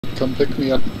come pick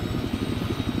me up.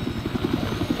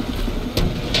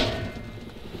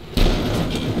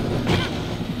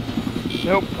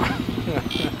 Nope.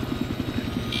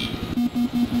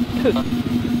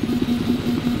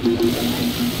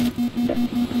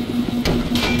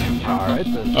 Alright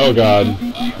then. Oh god.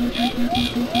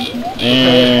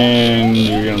 And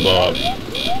you're gonna blow up.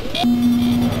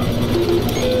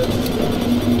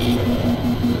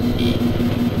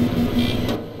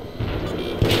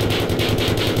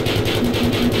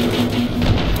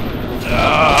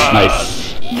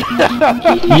 Nice.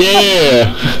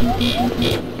 Yeah!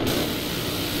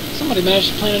 Somebody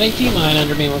managed to plant an AT mine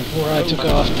under me before I took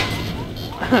off.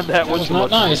 That was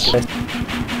not nice. There's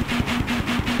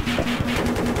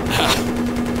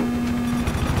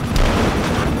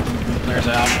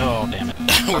out. Oh, damn it.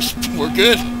 We're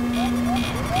good.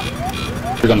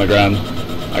 He's on the ground.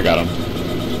 I got him.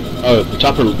 Oh,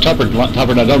 chopper, no,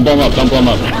 don't blow him up, don't blow him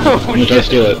up. I'm gonna try to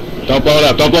steal it. Don't blow it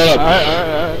up, don't blow it up! Alright.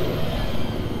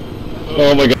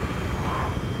 Oh my god.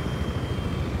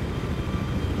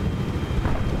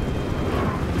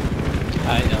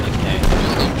 Hi, LK.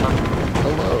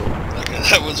 Hello. Okay,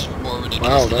 that was more ridiculous.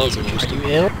 Wow, that was Are interesting. you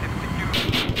ill? Crap.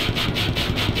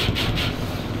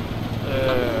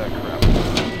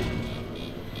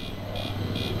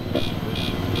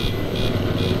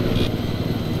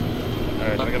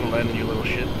 Alright, so I gotta land you little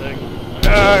shit thing.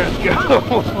 Let's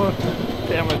go!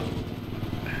 Damn it.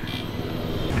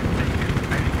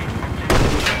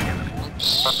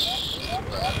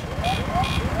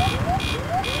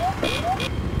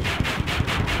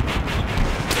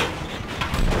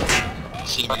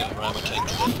 See if I can ram a tank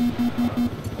to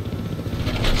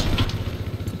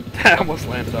I almost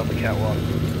landed on the catwalk.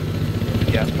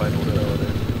 The gas pipe or whatever it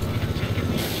is.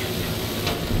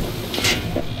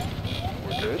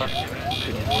 We're good.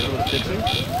 Continue with the fixing.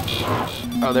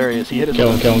 Oh, there he is. He hit his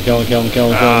Kill him.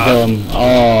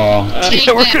 Oh.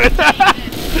 Yeah, we're good.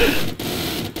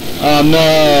 Oh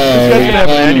no! This guy's gonna have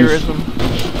an aneurysm.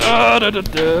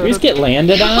 We just get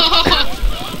landed on?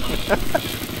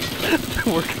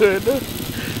 We're good.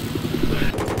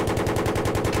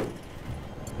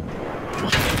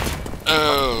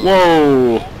 Oh.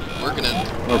 Whoa! We're gonna.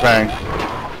 We're bang.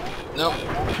 Nope.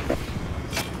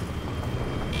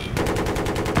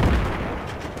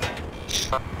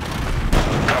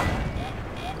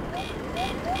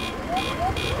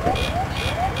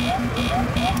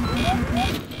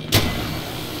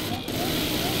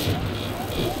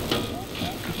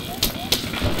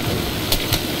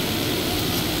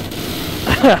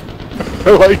 I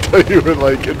liked how you were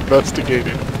like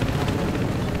investigating.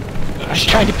 I was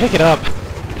trying to pick it up.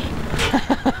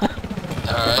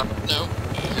 Alright, no.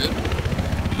 Good.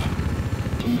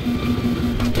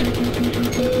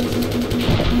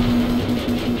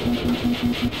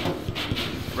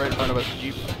 Right in front of us,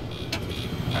 Jeep.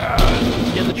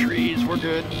 In the trees, we're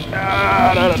good.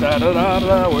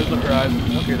 Where's the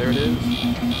horizon? Okay, there it is.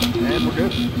 And we're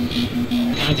good.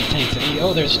 Kinds of tanks.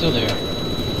 Oh, they're still there.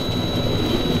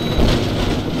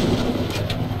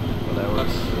 Well, that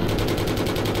was...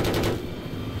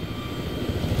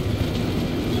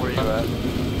 Where are you at?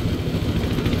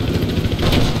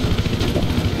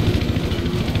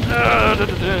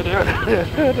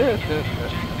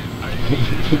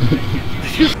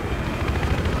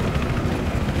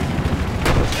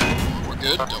 We're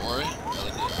good, don't worry.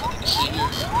 Nothing to see here.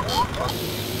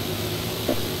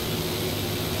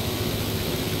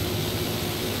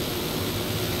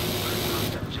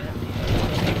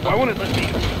 Why won't it let me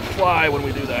fly when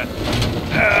we do that?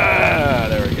 Ah,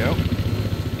 there we go.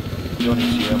 You don't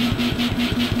need to see him.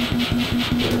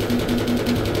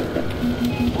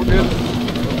 We're good.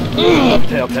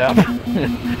 Tail tap.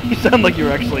 You sound like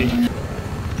you're actually... Be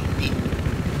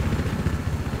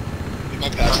my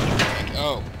passenger tank.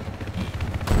 Oh.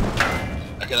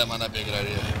 Okay, that might not be a good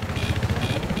idea.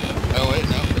 Oh wait,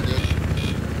 no, we're good.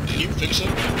 Can you fix it?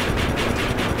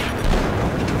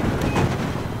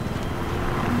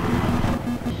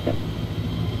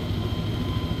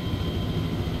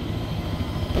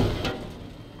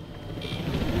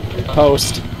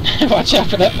 Post. Watch out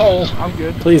for that pole. I'm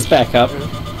good. Please back up.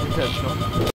 Intentional.